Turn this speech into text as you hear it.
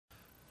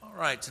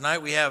right,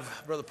 tonight we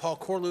have Brother Paul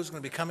Corlew is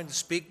going to be coming to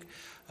speak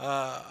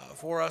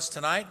for us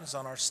tonight. He's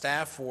on our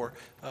staff for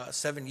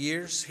 7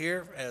 years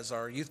here as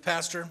our youth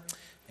pastor,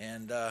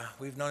 and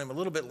we've known him a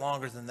little bit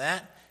longer than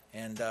that,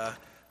 and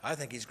I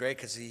think he's great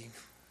because he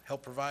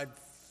helped provide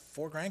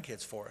 4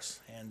 grandkids for us,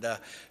 and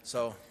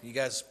so you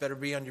guys better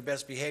be on your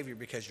best behavior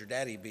because your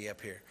daddy be up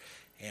here,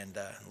 and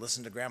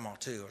listen to Grandma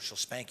too, or she'll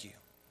spank you.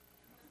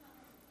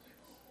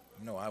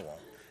 No, I won't.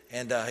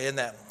 And in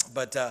that,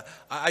 but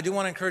I do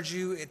want to encourage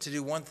you to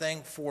do one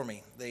thing for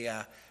me.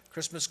 The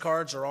Christmas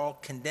cards are all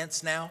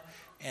condensed now,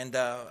 and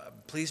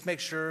please make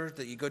sure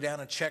that you go down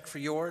and check for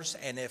yours.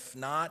 And if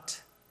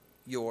not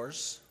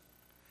yours,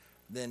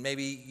 then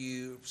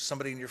maybe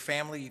somebody in your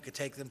family, you could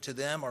take them to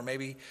them, or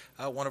maybe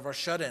one of our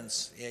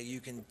shut-ins.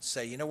 You can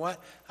say, you know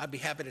what, I'd be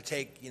happy to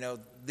take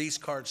these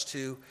cards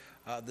to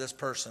this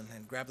person,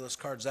 and grab those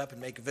cards up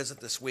and make a visit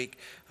this week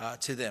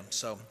to them.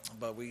 So,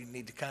 but we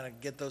need to kind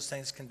of get those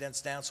things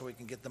condensed down so we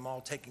can get them all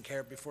taken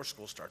care of before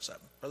school starts up.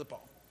 Brother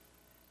Paul.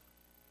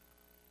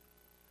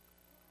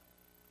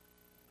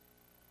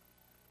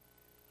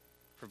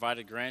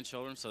 Provided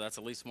grandchildren, so that's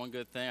at least one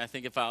good thing. I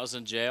think if I was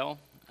in jail,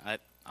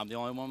 I'm the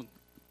only one who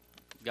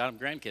got them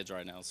grandkids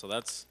right now, so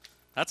that's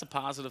a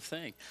positive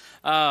thing.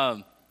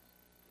 I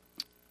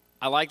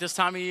like this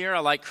time of year. I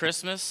like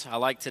Christmas. I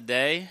like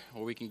today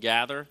where we can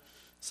gather,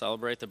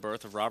 celebrate the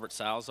birth of Robert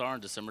Salazar on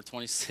December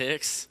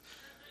 26th.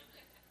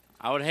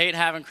 I would hate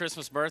having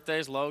Christmas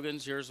birthdays.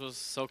 Logan's, yours was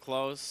so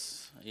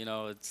close.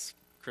 It's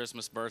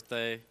Christmas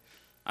birthday.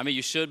 I mean,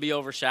 you should be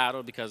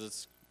overshadowed because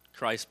it's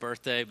Christ's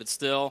birthday, but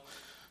still,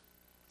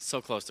 so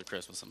close to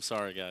Christmas. I'm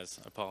sorry, guys.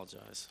 I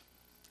apologize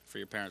for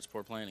your parents'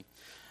 poor planning.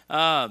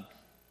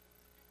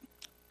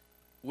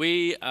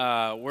 We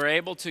were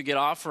able to get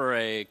off for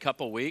a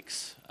couple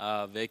weeks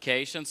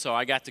vacation, so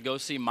I got to go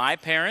see my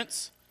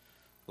parents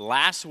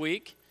last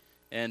week,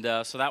 and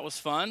so that was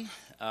fun.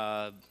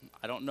 I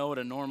don't know what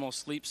a normal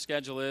sleep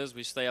schedule is.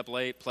 We stay up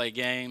late, play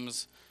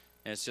games,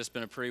 and it's just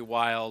been a pretty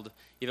wild.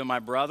 Even my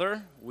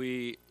brother,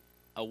 a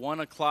 1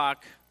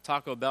 o'clock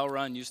Taco Bell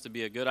run used to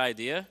be a good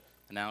idea,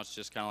 and now it's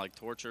just kind of like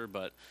torture,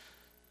 but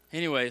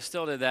anyway,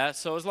 still did that.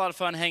 So it was a lot of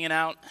fun hanging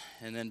out,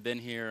 and then been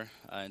here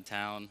in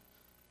town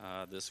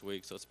this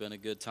week, so it's been a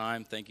good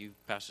time. Thank you,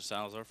 Pastor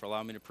Salazar, for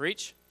allowing me to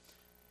preach,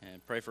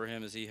 and pray for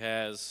him as he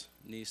has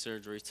knee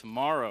surgery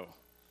tomorrow.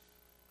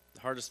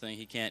 The hardest thing,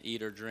 he can't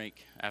eat or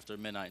drink after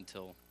midnight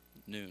until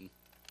noon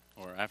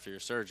or after your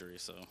surgery,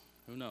 so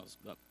who knows.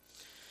 But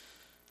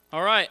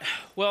all right,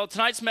 well,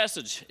 tonight's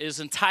message is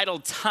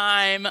entitled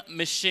Time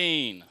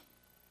Machine.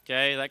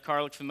 Okay, that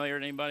car look familiar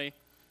to anybody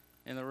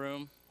in the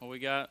room? What we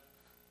got?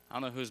 I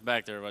don't know who's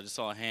back there, but I just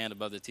saw a hand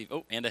above the TV.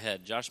 Oh, and a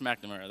head. Josh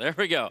McNamara. There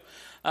we go.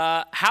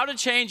 How to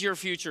change your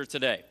future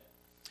today.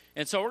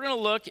 And so we're going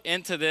to look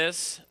into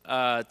this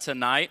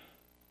tonight.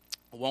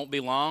 It won't be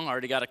long. I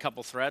already got a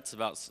couple threats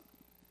about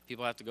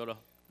people have to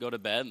go to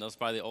bed, and those are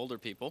probably the older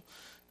people.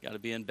 Got to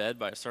be in bed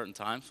by a certain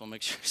time, so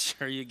make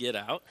sure you get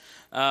out.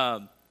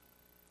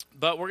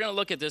 But we're going to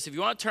look at this. If you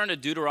want to turn to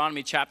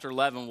Deuteronomy chapter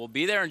 11, we'll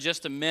be there in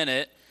just a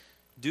minute.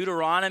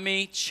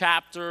 Deuteronomy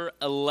chapter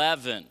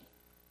 11.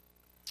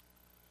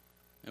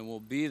 And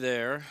we'll be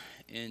there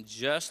in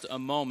just a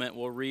moment.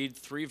 We'll read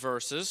 3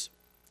 verses,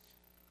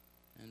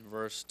 in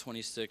verse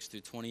 26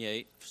 through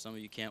 28. For some of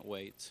you can't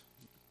wait.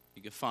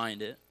 You can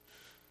find it.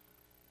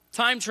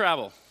 Time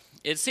travel.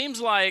 It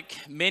seems like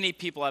many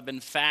people have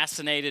been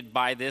fascinated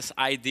by this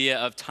idea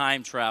of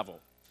time travel.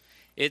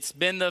 It's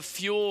been the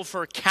fuel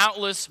for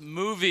countless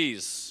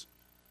movies,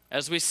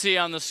 as we see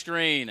on the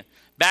screen.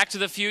 Back to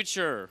the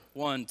Future,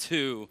 1,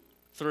 2,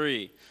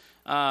 3.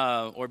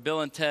 Or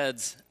Bill and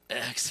Ted's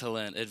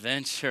Excellent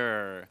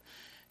Adventure.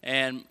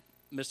 And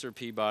Mr.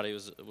 Peabody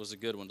was a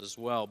good one as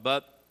well.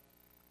 But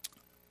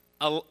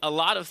a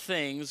lot of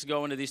things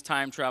go into these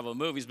time travel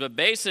movies. But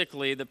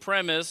basically, the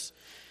premise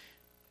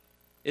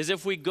is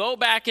if we go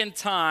back in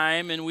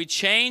time and we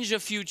change a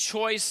few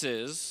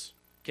choices,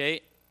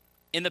 okay,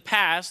 in the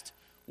past,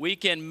 we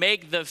can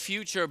make the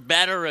future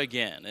better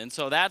again. And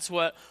so that's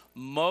what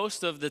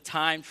most of the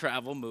time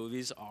travel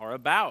movies are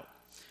about.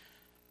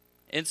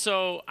 And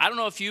so I don't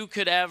know if you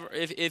could ever,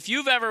 if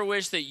you've ever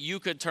wished that you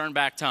could turn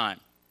back time.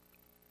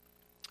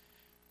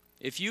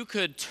 If you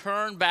could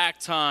turn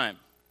back time,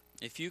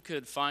 if you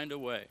could find a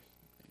way,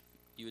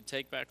 you would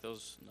take back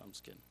those, no, I'm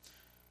just kidding.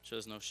 Sure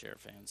there's no Cher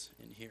fans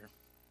in here.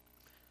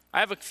 I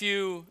have a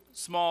few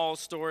small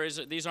stories.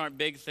 These aren't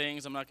big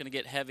things. I'm not going to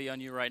get heavy on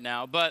you right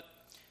now. But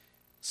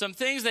some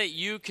things that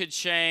you could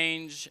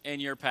change in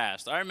your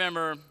past. I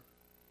remember it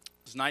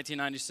was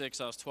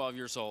 1996. I was 12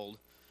 years old.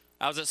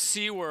 I was at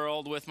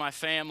SeaWorld with my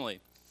family.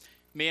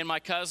 Me and my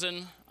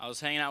cousin, I was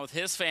hanging out with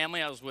his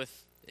family. I was with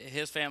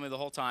his family the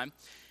whole time.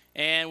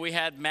 And we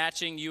had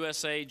matching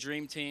USA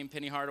Dream Team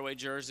Penny Hardaway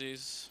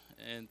jerseys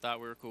and thought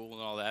we were cool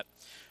and all that.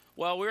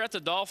 Well, we were at the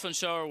dolphin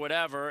show or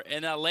whatever,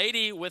 and a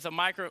lady with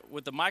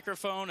the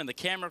microphone and the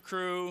camera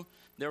crew,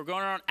 they were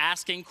going around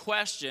asking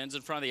questions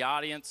in front of the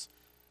audience,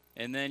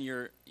 and then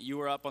you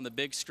were up on the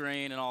big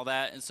screen and all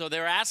that. And so they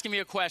were asking me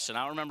a question.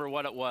 I don't remember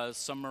what it was,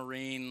 some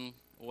Marine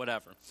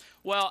whatever.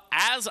 Well,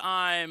 as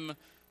I'm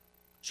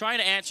trying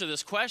to answer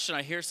this question,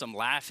 I hear some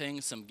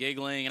laughing, some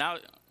giggling, and I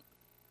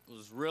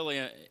was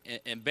really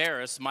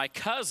embarrassed. My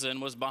cousin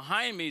was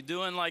behind me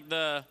doing like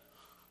the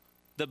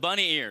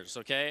bunny ears,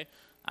 okay?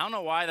 I don't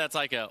know why that's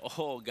like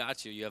oh,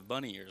 got you, you have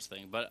bunny ears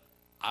thing, but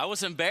I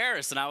was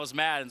embarrassed and I was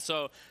mad. And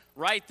so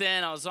right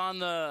then I was on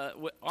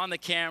the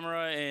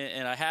camera,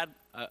 and I had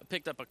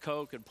picked up a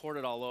Coke and poured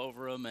it all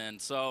over him. And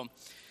so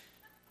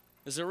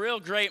it was a real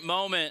great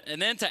moment.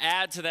 And then to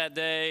add to that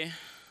day,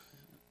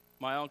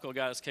 my uncle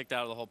got us kicked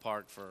out of the whole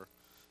park for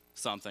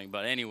something.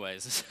 But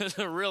anyways, this is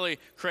a really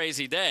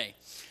crazy day.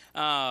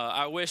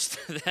 I wish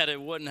that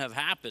it wouldn't have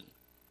happened.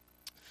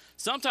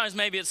 Sometimes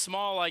maybe it's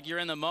small, like you're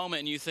in the moment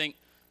and you think,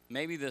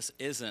 maybe this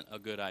isn't a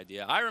good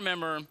idea. I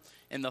remember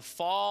in the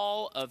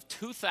fall of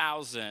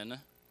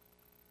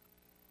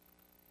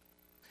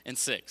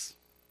 2006,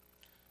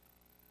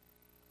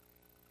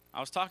 I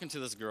was talking to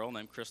this girl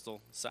named Crystal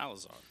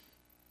Salazar.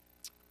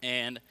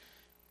 And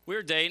we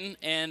were dating,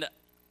 and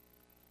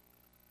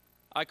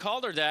I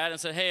called her dad and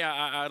said, hey,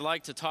 I'd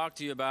like to talk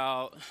to you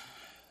about,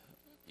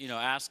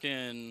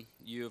 asking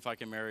you if I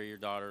can marry your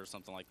daughter or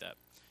something like that.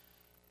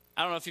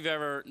 I don't know if you've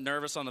ever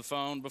nervous on the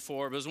phone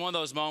before, but it was one of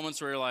those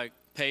moments where you're like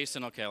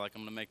pacing, okay, like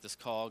I'm going to make this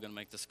call,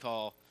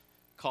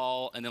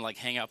 and then like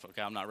hang up,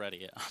 okay, I'm not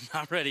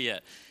ready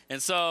yet.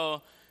 And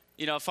so,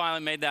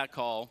 finally made that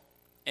call.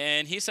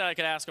 And he said I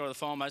could ask over the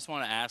phone, but I just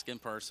want to ask in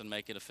person,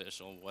 make it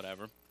official,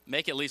 whatever.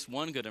 Make at least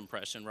one good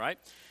impression, right?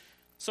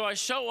 So I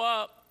show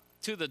up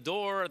to the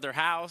door of their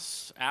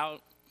house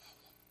out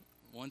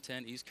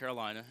 110 East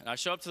Carolina. And I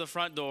show up to the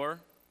front door,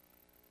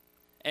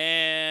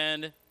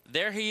 and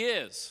there he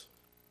is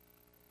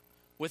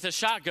with a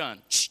shotgun.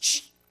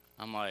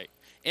 I'm like,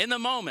 in the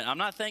moment, I'm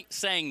not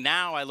saying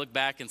now I look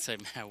back and say,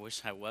 man, I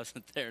wish I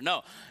wasn't there.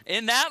 No,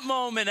 in that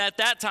moment, at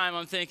that time,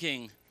 I'm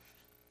thinking,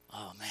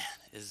 oh man,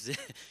 is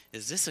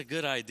this a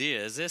good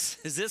idea? Is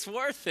this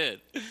worth it?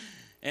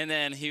 And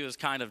then he was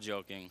kind of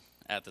joking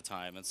at the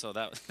time, and so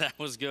that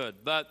was good.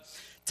 But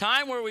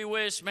time where we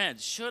wish, man,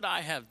 should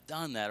I have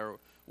done that, or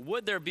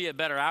would there be a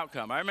better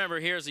outcome? I remember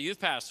here as a youth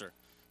pastor,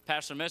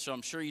 Pastor Mitchell,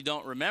 I'm sure you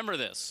don't remember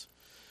this.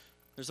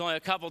 There's only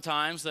a couple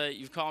times that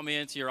you've called me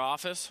into your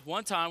office.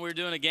 One time we were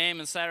doing a game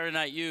in Saturday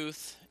Night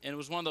Youth, and it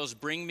was one of those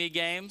bring me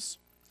games,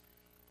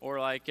 or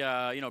like,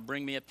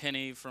 bring me a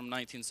penny from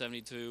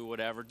 1972,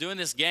 whatever. Doing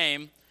this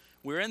game,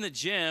 we were in the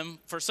gym.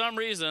 For some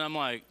reason, I'm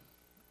like,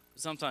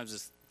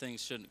 sometimes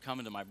things shouldn't come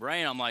into my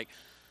brain. I'm like,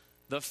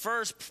 the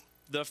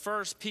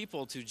first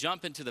people to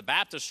jump into the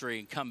baptistry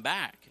and come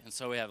back. And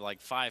so we have like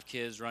 5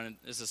 kids running.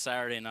 This is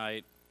Saturday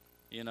night,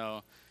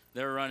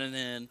 they're running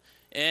in.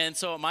 And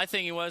so my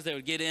thinking was they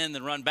would get in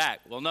and run back.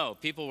 Well, no,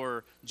 people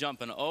were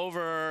jumping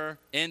over,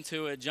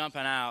 into it,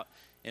 jumping out.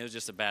 It was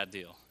just a bad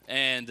deal.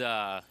 And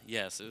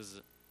yes, it was.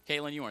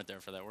 Caitlin, you weren't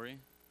there for that, were you?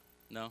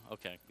 No?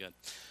 Okay, good.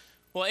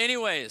 Well,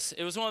 anyways,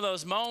 it was one of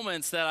those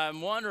moments that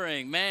I'm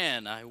wondering,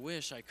 man, I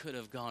wish I could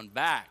have gone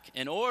back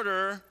in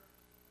order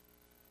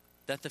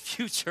that the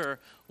future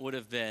would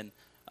have been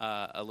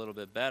a little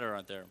bit better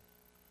out there.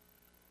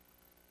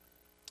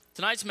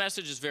 Tonight's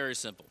message is very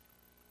simple.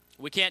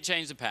 We can't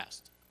change the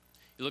past.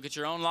 You look at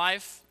your own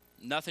life,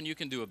 nothing you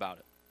can do about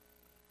it.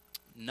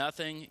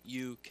 Nothing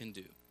you can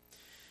do.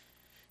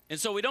 And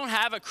so we don't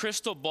have a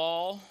crystal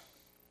ball,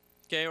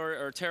 okay,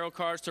 or tarot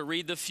cards to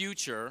read the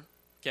future,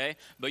 okay?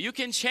 But you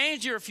can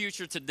change your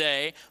future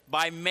today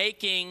by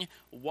making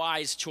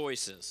wise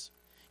choices.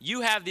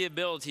 You have the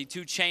ability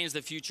to change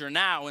the future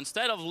now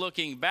instead of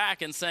looking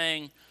back and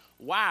saying,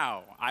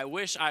 wow, I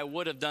wish I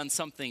would have done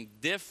something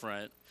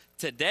different.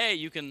 Today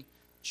you can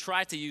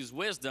try to use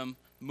wisdom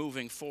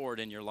moving forward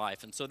in your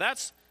life. And so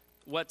that's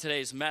what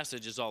today's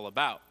message is all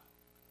about.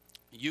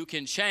 You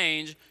can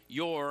change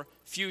your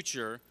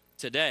future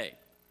today.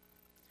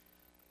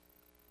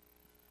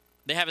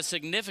 They have a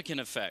significant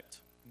effect,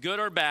 good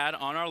or bad,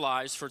 on our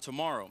lives for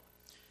tomorrow.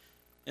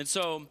 And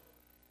so,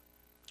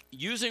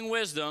 using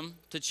wisdom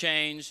to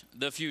change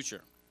the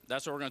future.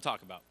 That's what we're going to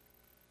talk about.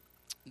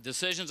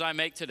 Decisions I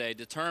make today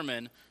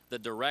determine the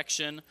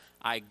direction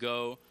I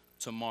go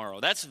tomorrow.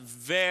 That's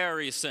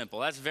very simple.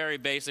 That's very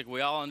basic.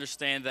 We all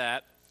understand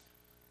that.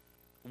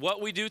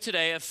 What we do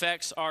today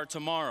affects our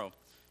tomorrow.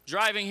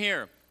 Driving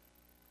here,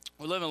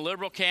 we live in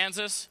Liberal,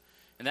 Kansas,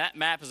 and that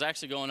map is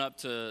actually going up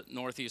to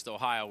northeast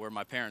Ohio where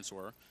my parents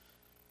were.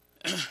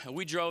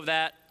 We drove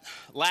that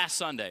last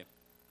Sunday,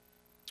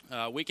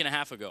 a week and a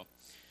half ago.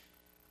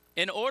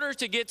 In order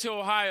to get to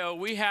Ohio,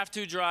 we have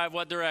to drive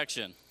what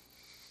direction?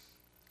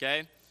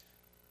 Okay?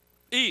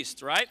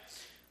 East, right?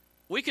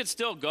 We could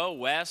still go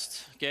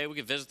west, okay? We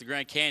could visit the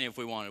Grand Canyon if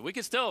we wanted. We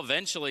could still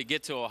eventually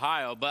get to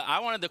Ohio, but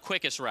I wanted the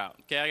quickest route,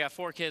 okay? I got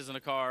 4 kids in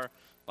the car.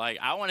 Like,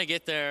 I want to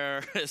get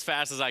there as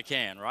fast as I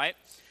can, right?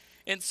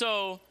 And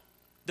so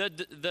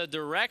the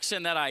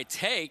direction that I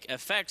take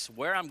affects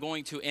where I'm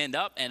going to end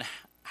up and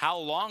how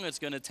long it's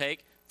going to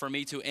take for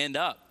me to end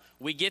up.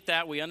 We get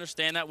that. We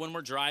understand that when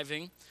we're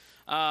driving.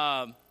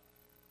 This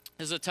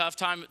is a tough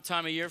time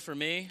of year for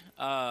me.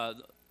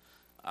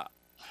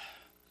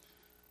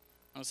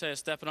 I'll say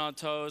stepping on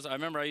toes. I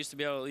remember I used to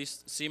be able to at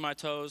least see my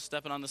toes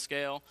stepping on the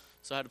scale,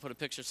 so I had to put a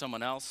picture of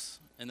someone else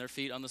and their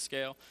feet on the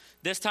scale.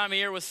 This time of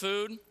year with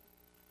food,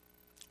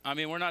 I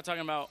mean, we're not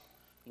talking about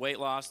weight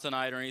loss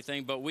tonight or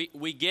anything, but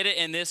we get it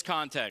in this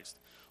context.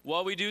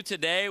 What we do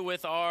today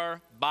with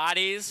our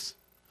bodies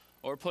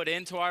or put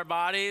into our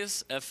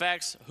bodies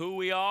affects who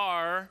we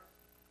are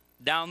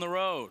down the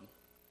road,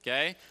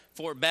 okay?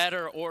 For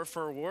better or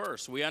for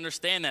worse. We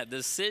understand that. The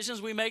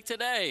decisions we make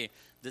today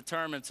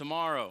determine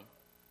tomorrow.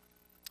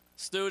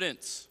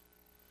 Students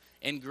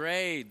and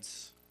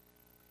grades.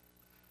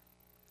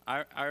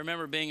 I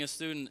remember being a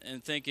student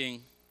and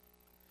thinking,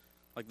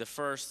 like the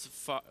first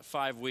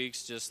 5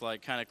 weeks, just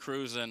like kind of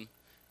cruising,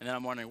 and then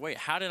I'm wondering, wait,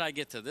 how did I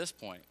get to this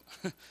point?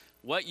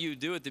 What you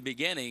do at the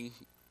beginning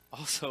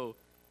also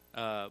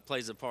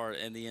plays a part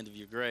in the end of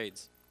your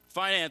grades.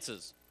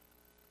 Finances.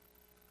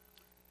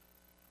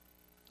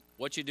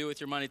 What you do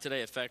with your money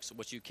today affects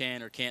what you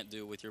can or can't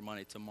do with your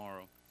money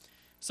tomorrow.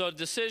 So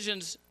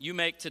decisions you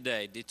make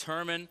today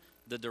determine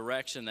the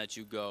direction that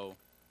you go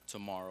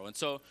tomorrow. And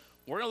so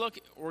we're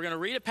going to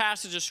read a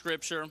passage of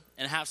Scripture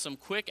and have some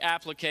quick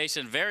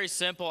application, very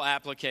simple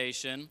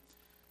application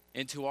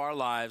into our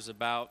lives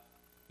about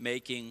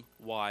making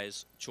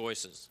wise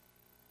choices.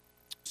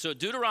 So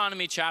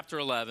Deuteronomy chapter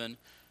 11,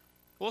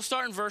 we'll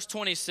start in verse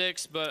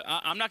 26, but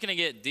I'm not going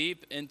to get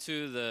deep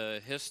into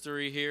the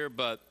history here,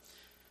 but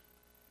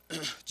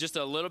just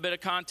a little bit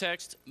of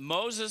context.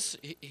 Moses,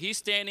 he's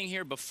standing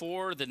here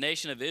before the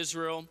nation of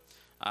Israel.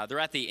 They're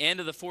at the end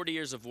of the 40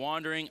 years of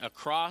wandering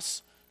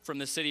across from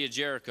the city of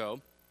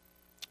Jericho.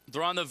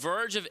 They're on the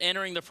verge of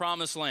entering the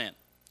promised land.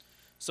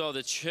 So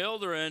the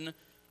children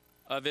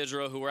of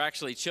Israel, who were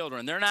actually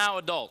children, they're now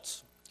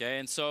adults. Okay,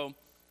 and so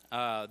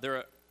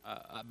they're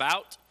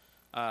about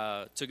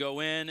to go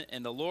in,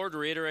 and the Lord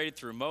reiterated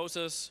through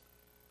Moses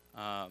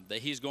that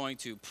he's going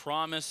to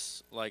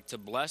promise, like, to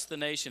bless the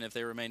nation if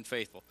they remain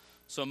faithful.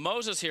 So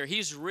Moses here,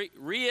 he's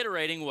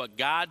reiterating what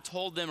God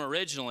told them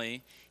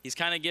originally. He's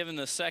kind of giving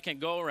the second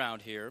go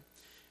around here.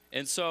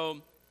 And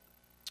so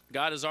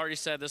God has already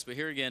said this, but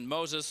here again,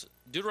 Moses,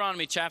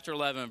 Deuteronomy chapter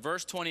 11,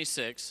 verse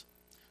 26,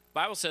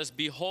 Bible says,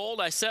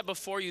 "Behold, I set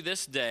before you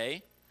this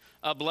day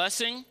a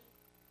blessing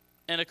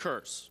and a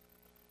curse.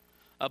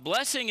 A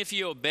blessing if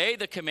you obey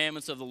the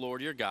commandments of the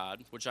Lord your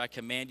God, which I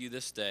command you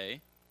this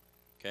day."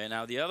 Okay,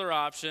 now the other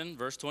option,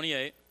 verse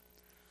 28,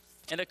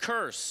 "And a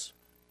curse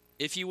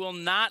if you will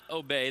not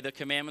obey the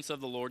commandments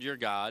of the Lord your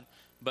God,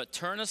 but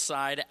turn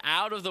aside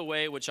out of the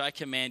way which I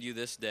command you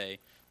this day,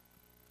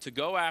 to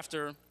go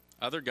after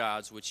other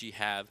gods which ye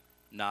have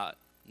not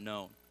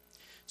known."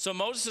 So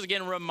Moses is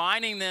again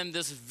reminding them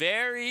this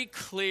very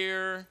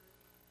clear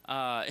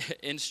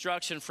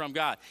instruction from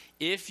God.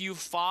 If you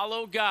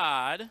follow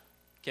God,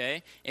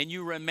 okay, and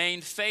you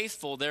remain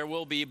faithful, there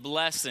will be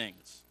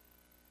blessings.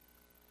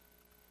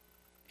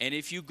 And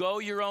if you go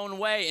your own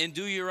way and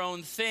do your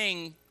own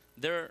thing,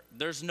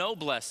 there's no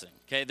blessing,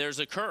 okay? There's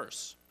a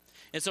curse.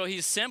 And so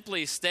he's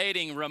simply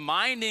stating,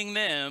 reminding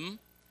them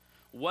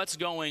what's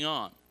going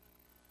on.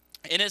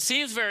 And it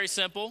seems very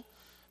simple,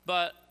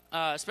 but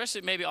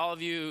especially maybe all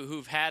of you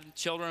who've had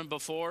children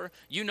before,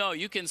 you know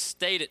you can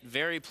state it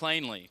very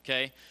plainly,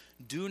 okay?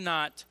 Do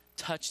not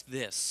touch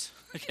this,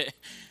 okay?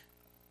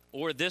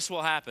 Or this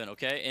will happen,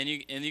 okay?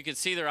 And you can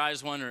see their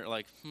eyes wonder,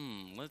 like,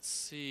 let's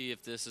see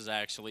if this is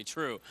actually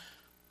true.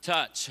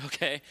 Touch,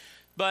 okay?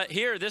 But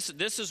here, this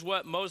is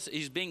what Moses,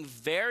 he's being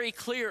very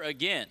clear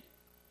again.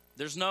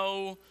 There's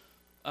no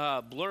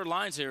blurred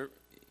lines here.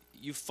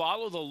 You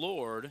follow the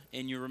Lord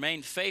and you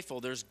remain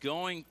faithful, there's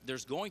going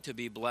to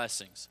be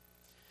blessings.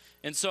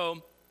 And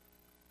so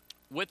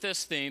with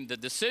this theme, the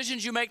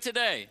decisions you make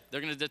today,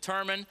 they're going to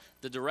determine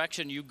the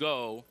direction you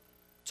go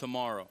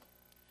tomorrow.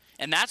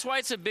 And that's why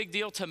it's a big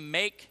deal to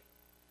make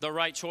the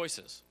right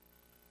choices.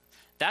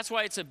 That's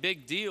why it's a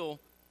big deal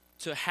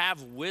to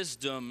have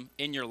wisdom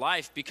in your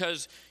life,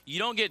 because you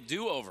don't get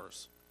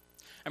do-overs.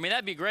 I mean,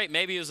 that'd be great.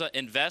 Maybe it was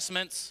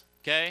investments,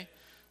 okay?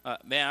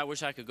 Man, I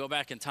wish I could go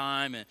back in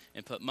time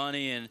and put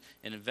money in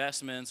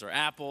investments or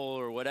Apple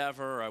or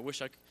whatever. Or I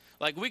wish I could.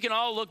 Like, we can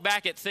all look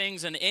back at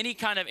things in any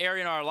kind of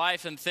area in our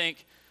life and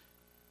think,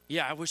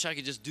 yeah, I wish I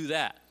could just do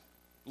that.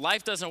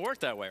 Life doesn't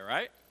work that way,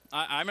 right?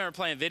 I remember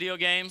playing video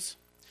games.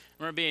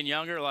 I remember being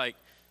younger, like,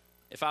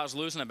 if I was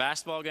losing a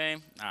basketball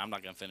game, I'm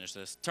not going to finish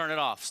this. Turn it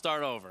off.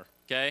 Start over,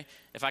 okay?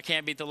 If I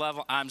can't beat the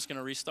level, I'm just going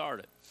to restart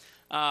it.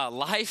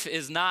 Life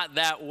is not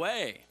that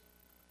way.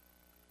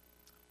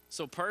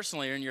 So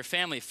personally, or in your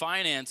family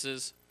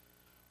finances,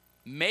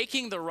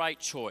 making the right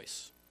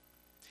choice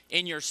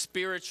in your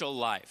spiritual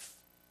life.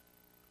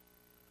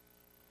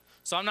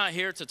 So I'm not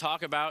here to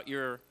talk about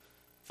your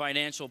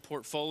financial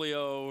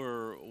portfolio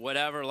or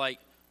whatever. Like,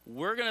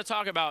 we're going to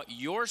talk about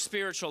your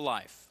spiritual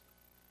life,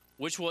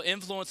 which will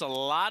influence a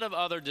lot of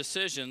other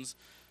decisions.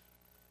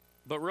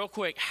 But real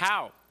quick,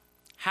 how?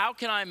 How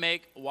can I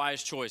make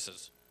wise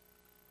choices?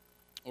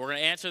 We're going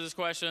to answer this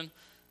question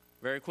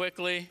very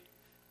quickly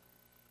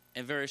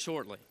and very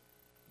shortly.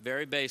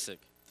 Very basic.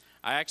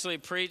 I actually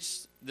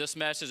preached this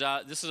message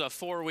out. This is a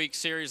 4-week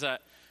series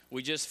that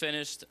We just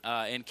finished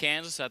in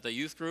Kansas at the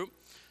youth group,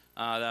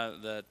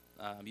 the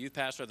youth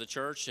pastor of the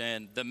church,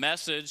 and the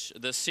message,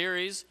 the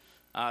series,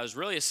 is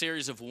really a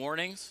series of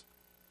warnings,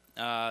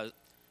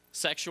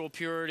 sexual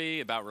purity,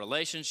 about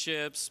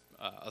relationships,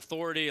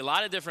 authority, a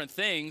lot of different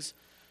things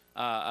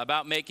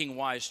about making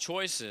wise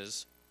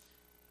choices.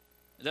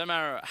 It doesn't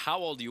matter how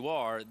old you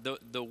are,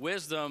 the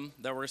wisdom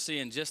that we're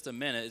seeing in just a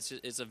minute,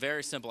 it's a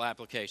very simple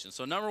application.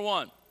 So number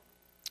one,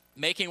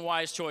 making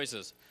wise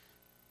choices.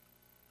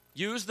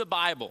 Use the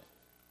Bible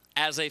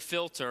as a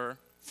filter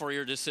for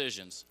your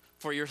decisions,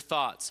 for your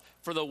thoughts,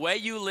 for the way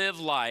you live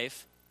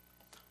life.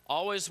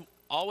 Always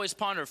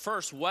ponder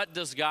first, what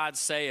does God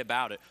say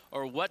about it?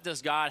 Or what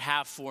does God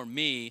have for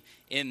me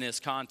in this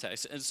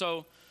context? And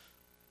so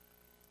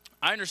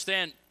I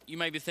understand you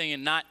may be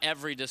thinking not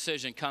every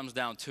decision comes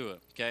down to it,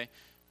 okay?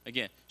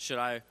 Again, should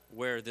I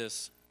wear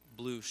this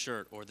blue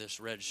shirt or this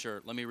red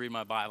shirt? Let me read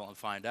my Bible and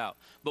find out.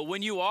 But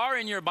when you are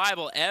in your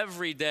Bible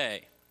every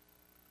day,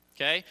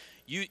 okay,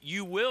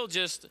 you will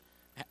just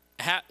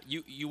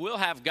you will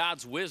have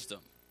God's wisdom.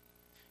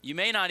 You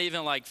may not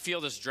even like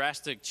feel this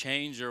drastic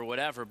change or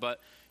whatever,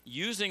 but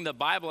using the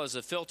Bible as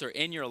a filter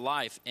in your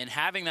life and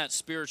having that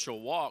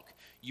spiritual walk,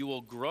 you will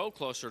grow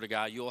closer to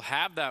God. You'll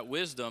have that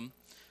wisdom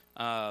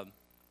that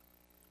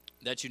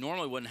you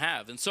normally wouldn't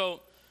have. And so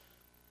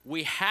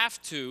we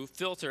have to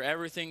filter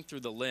everything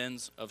through the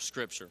lens of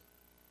Scripture.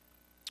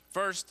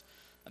 First,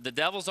 the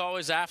devil's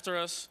always after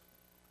us.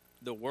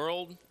 The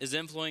world is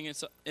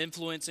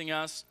influencing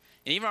us.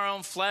 And even our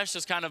own flesh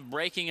is kind of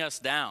breaking us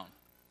down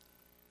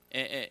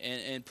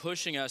and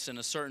pushing us in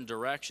a certain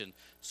direction.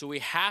 So we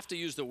have to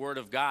use the Word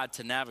of God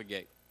to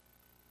navigate.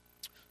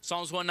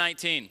 Psalms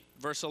 119,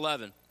 verse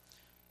 11,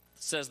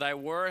 says, "Thy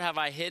word have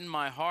I hidden in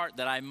my heart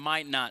that I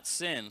might not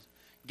sin."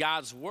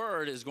 God's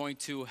Word is going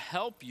to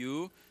help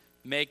you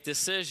make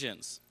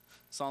decisions.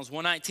 Psalms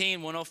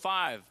 119,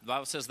 105, the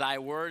Bible says, "Thy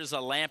word is a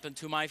lamp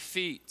unto my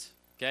feet."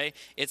 Okay?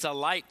 It's a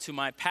light to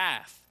my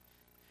path.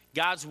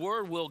 God's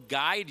Word will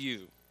guide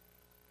you.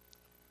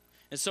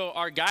 And so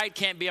our guide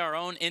can't be our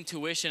own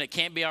intuition. It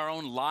can't be our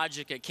own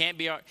logic. It can't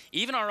be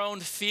even our own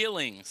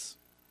feelings,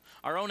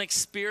 our own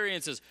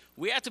experiences.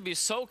 We have to be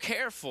so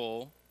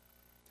careful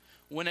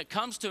when it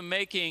comes to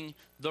making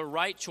the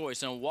right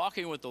choice and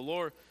walking with the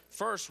Lord.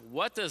 First,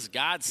 what does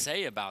God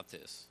say about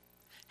this?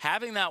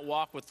 Having that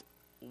walk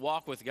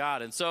with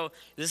God. And so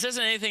this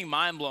isn't anything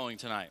mind-blowing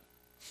tonight.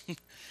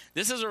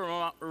 This is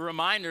a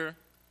reminder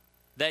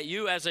that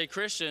you as a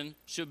Christian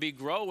should be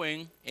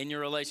growing in your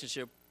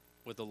relationship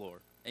with the Lord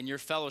and your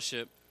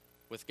fellowship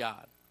with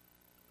God.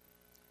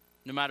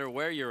 No matter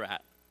where you're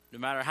at, no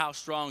matter how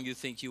strong you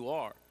think you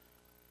are,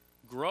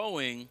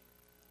 growing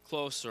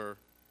closer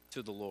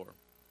to the Lord.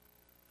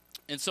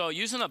 And so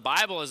using the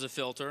Bible as a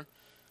filter,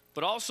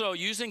 but also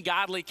using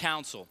godly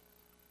counsel.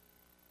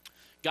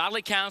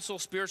 Godly counsel,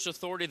 spiritual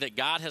authority that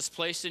God has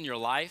placed in your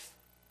life.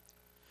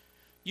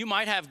 You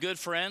might have good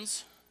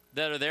friends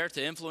that are there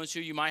to influence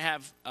you. You might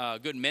have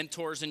good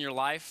mentors in your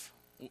life,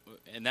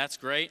 and that's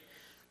great.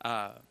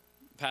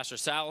 Pastor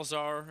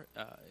Salazar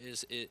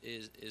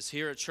is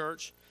here at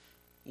church.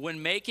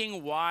 When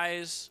making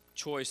wise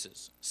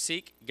choices,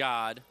 seek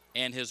God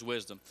and his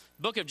wisdom.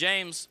 The book of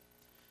James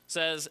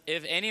says,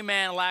 if any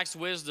man lacks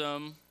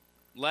wisdom,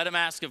 let him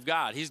ask of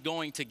God. He's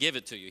going to give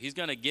it to you. He's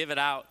going to give it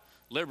out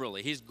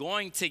liberally. He's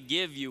going to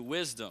give you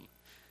wisdom.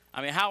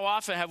 I mean, how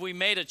often have we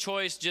made a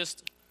choice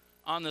just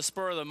on the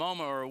spur of the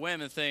moment or a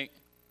whim and think,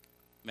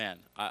 man,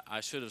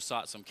 I should have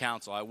sought some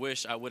counsel. I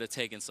wish I would have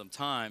taken some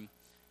time.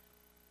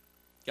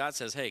 God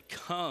says, hey,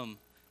 come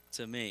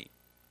to me.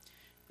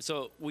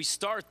 So we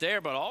start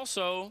there, but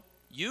also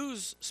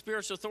use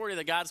spiritual authority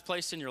that God's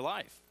placed in your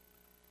life.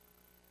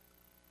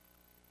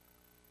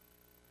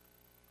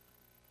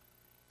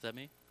 Is that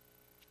me?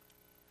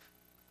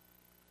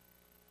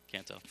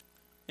 Can't tell.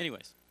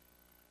 Anyways,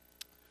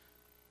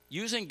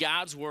 using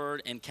God's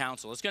word and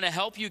counsel. It's going to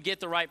help you get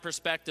the right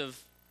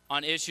perspective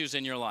on issues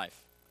in your life.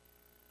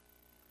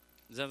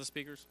 Is that the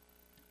speakers?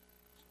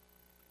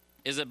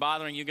 Is it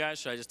bothering you guys?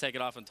 Should I just take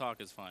it off and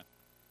talk? It's fine.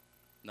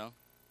 No?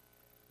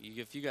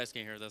 If you guys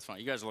can't hear it, that's fine.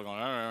 You guys are looking,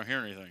 I don't hear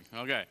anything.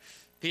 Okay.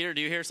 Peter,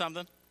 do you hear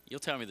something? You'll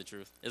tell me the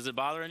truth. Is it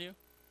bothering you?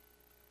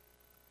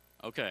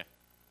 Okay.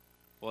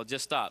 Well,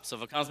 just stop. So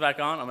if it comes back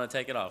on, I'm going to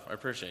take it off. I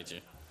appreciate you.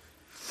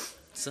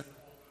 So,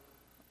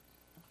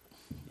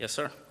 yes,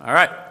 sir. All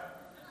right.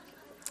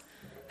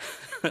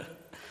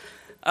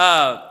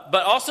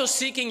 But also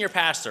seeking your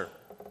pastor.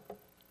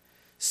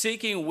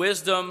 Seeking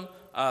wisdom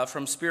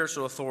from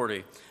spiritual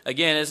authority.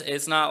 Again,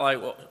 it's not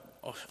like,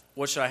 well,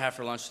 what should I have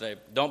for lunch today?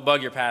 Don't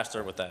bug your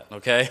pastor with that,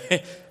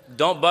 okay?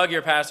 Don't bug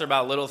your pastor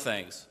about little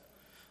things.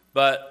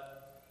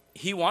 But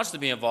he wants to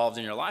be involved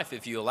in your life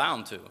if you allow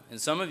him to. And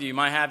some of you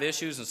might have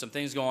issues and some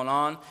things going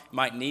on,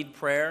 might need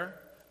prayer.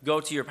 Go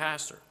to your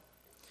pastor.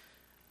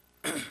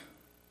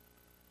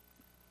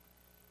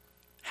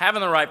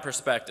 Having the right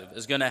perspective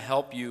is going to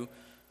help you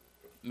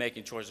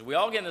making choices. We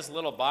all get in this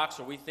little box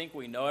where we think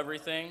we know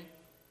everything.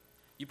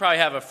 You probably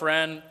have a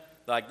friend,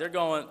 like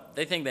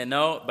they think they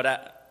know,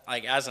 but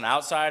like as an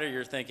outsider,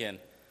 you're thinking,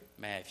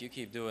 man, if you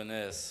keep doing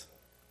this,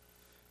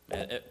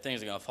 man,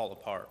 things are going to fall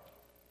apart.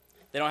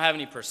 They don't have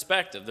any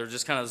perspective. They're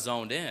just kind of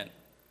zoned in.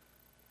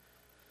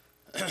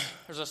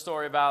 There's a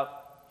story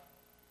about,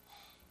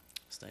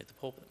 stay at the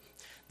pulpit.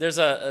 There's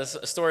a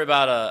story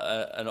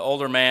about an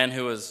older man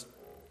who was,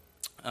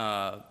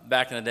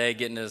 back in the day,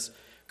 getting his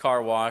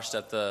car washed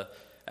at the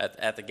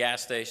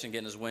gas station,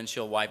 getting his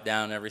windshield wiped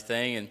down and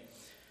everything.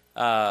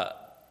 And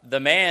the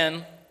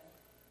man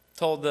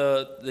told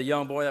the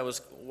young boy that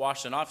was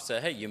washing off, he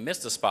said, hey, you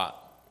missed a spot.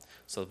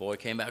 So the boy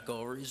came back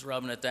over, he's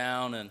rubbing it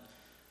down, and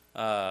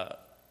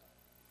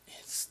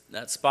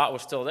that spot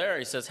was still there.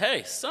 He says,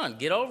 hey, son,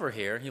 get over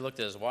here. He looked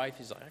at his wife.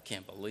 He's like, I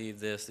can't believe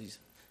this. This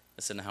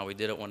isn't how we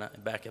did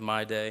it back in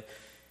my day.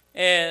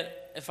 And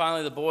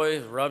finally the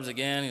boy rubs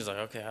again. He's like,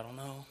 okay, I don't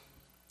know.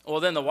 Well,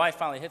 then the wife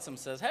finally hits him and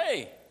says,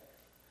 hey,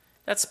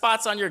 that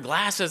spot's on your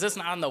glasses. It's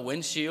not on the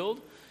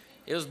windshield.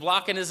 It was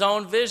blocking his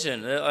own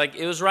vision. Like,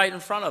 it was right in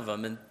front of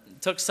him. And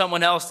it took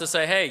someone else to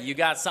say, hey, you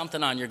got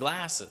something on your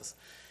glasses.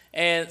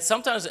 And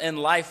sometimes in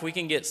life we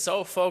can get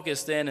so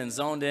focused in and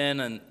zoned in,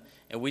 and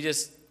we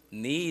just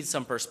need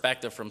some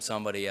perspective from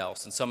somebody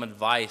else and some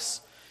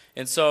advice.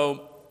 And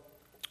so,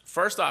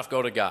 first off,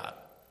 go to God.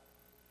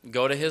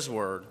 Go to His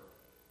Word.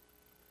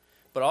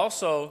 But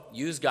also,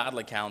 use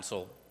godly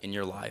counsel in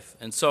your life.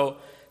 And so,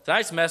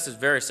 tonight's message is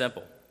very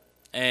simple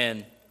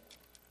and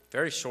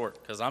very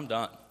short, because I'm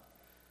done.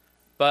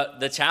 But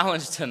the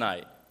challenge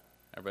tonight,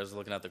 everybody's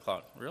looking at the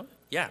clock. Really?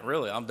 Yeah,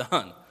 really, I'm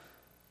done.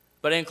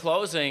 But in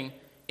closing,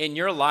 in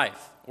your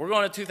life, we're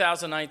going to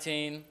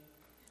 2019,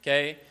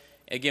 okay?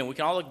 Again, we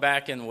can all look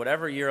back in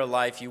whatever year of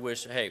life you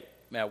wish, hey,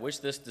 man, I wish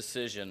this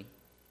decision,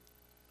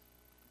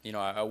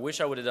 I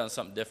wish I would have done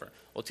something different.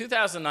 Well,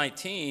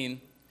 2019,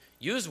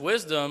 use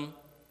wisdom,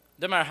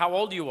 no matter how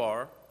old you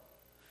are,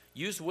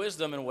 use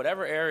wisdom in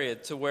whatever area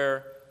to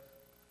where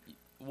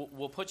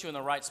will put you in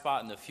the right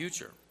spot in the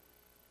future.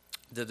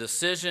 The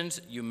decisions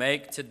you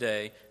make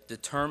today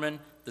determine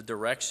the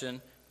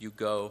direction you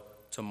go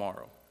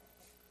tomorrow.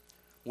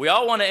 We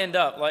all want to end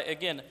up,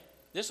 again,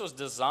 this was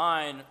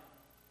designed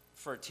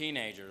for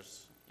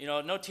teenagers.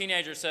 No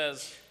teenager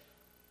says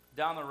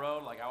down the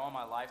road, I want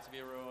my life to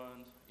be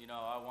ruined.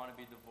 I want to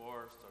be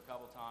divorced a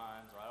couple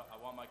times, or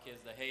I want my kids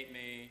to hate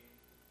me.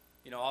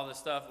 All this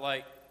stuff.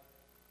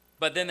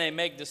 But then they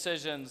make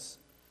decisions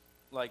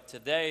like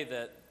today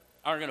that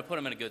aren't going to put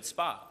them in a good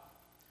spot.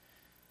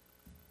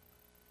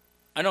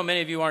 I know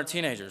many of you aren't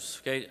teenagers,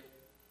 okay?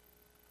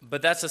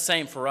 But that's the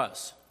same for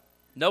us.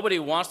 Nobody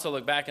wants to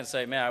look back and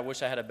say, man, I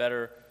wish I had a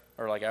better,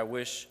 or I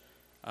wish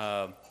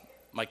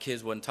my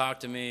kids wouldn't talk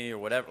to me or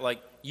whatever.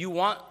 You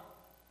want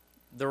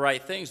the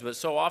right things, but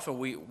so often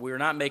we're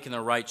not making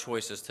the right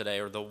choices today,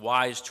 or the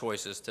wise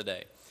choices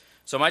today.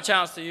 So my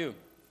challenge to you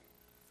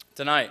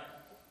tonight,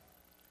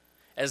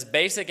 as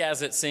basic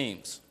as it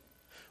seems,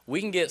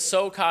 we can get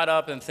so caught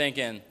up in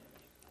thinking,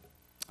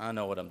 I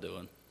know what I'm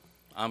doing.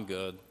 I'm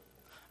good.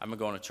 I've been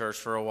going to church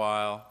for a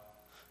while.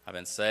 I've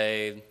been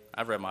saved.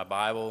 I've read my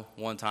Bible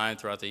one time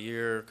throughout the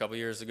year, a couple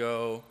years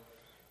ago.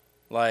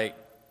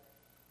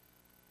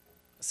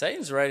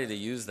 Satan's ready to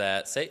use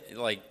that.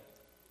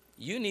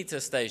 You need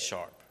to stay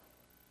sharp.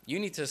 You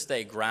need to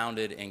stay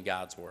grounded in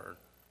God's Word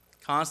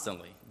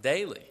constantly,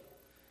 daily.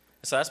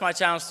 So that's my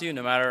challenge to you,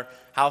 no matter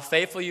how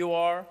faithful you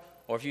are,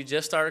 or if you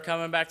just started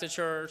coming back to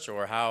church,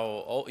 or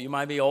how old, you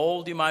might be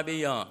old, you might be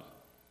young.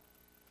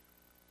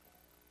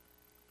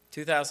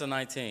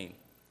 2019,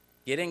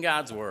 get in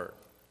God's Word.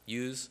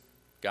 Use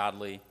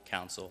godly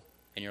counsel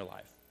in your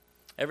life.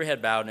 Every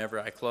head bowed and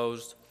every eye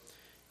closed.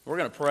 We're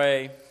going to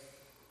pray.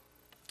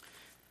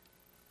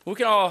 We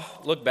can all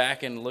look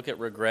back and look at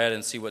regret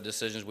and see what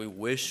decisions we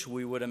wish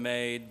we would have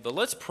made. But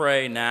let's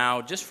pray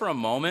now just for a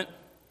moment.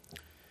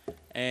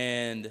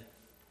 And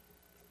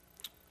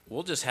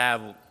we'll just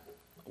have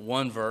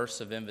one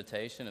verse of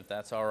invitation, if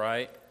that's all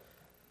right.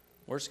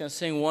 We're just going to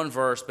sing one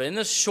verse. But in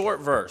this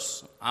short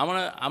verse, I'm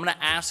gonna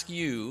ask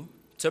you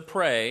to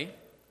pray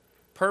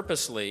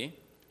purposely.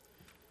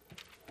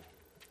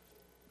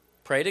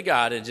 Pray to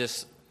God and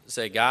just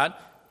say, God,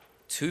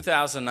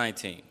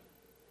 2019,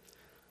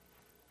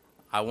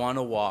 I want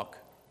to walk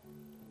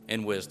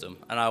in wisdom,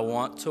 and I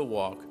want to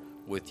walk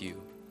with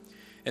you.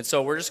 And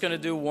so we're just going to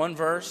do one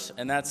verse,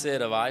 and that's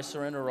it, of I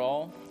surrender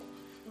all.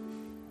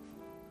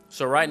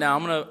 So right now,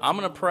 I'm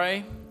gonna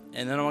pray,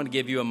 and then I'm going to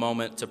give you a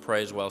moment to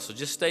pray as well. So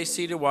just stay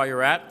seated while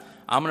you're at.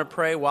 I'm going to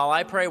pray. While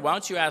I pray, why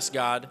don't you ask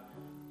God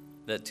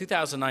that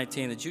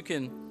 2019, that you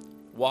can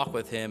walk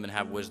with Him and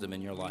have wisdom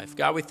in your life.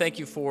 God, we thank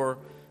you for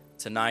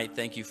tonight.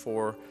 Thank you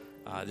for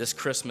this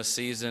Christmas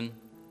season.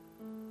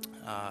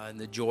 And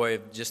the joy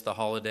of just the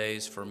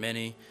holidays for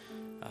many.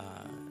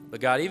 But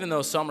God, even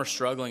though some are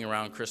struggling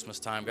around Christmas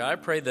time, God, I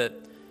pray that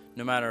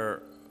no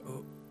matter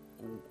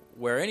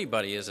where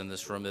anybody is in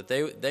this room, that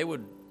they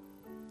would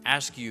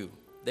ask you,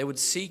 they would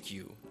seek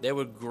you, they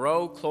would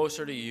grow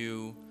closer to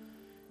you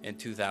in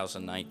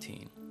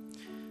 2019.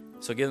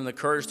 So give them the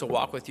courage to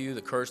walk with you,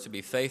 the courage to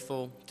be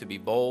faithful, to be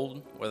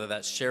bold, whether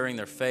that's sharing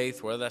their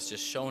faith, whether that's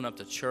just showing up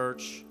to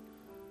church.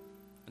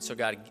 And so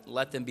God,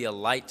 let them be a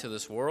light to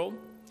this world.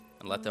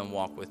 and let them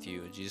walk with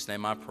you. In Jesus'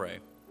 name I pray.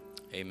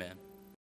 Amen.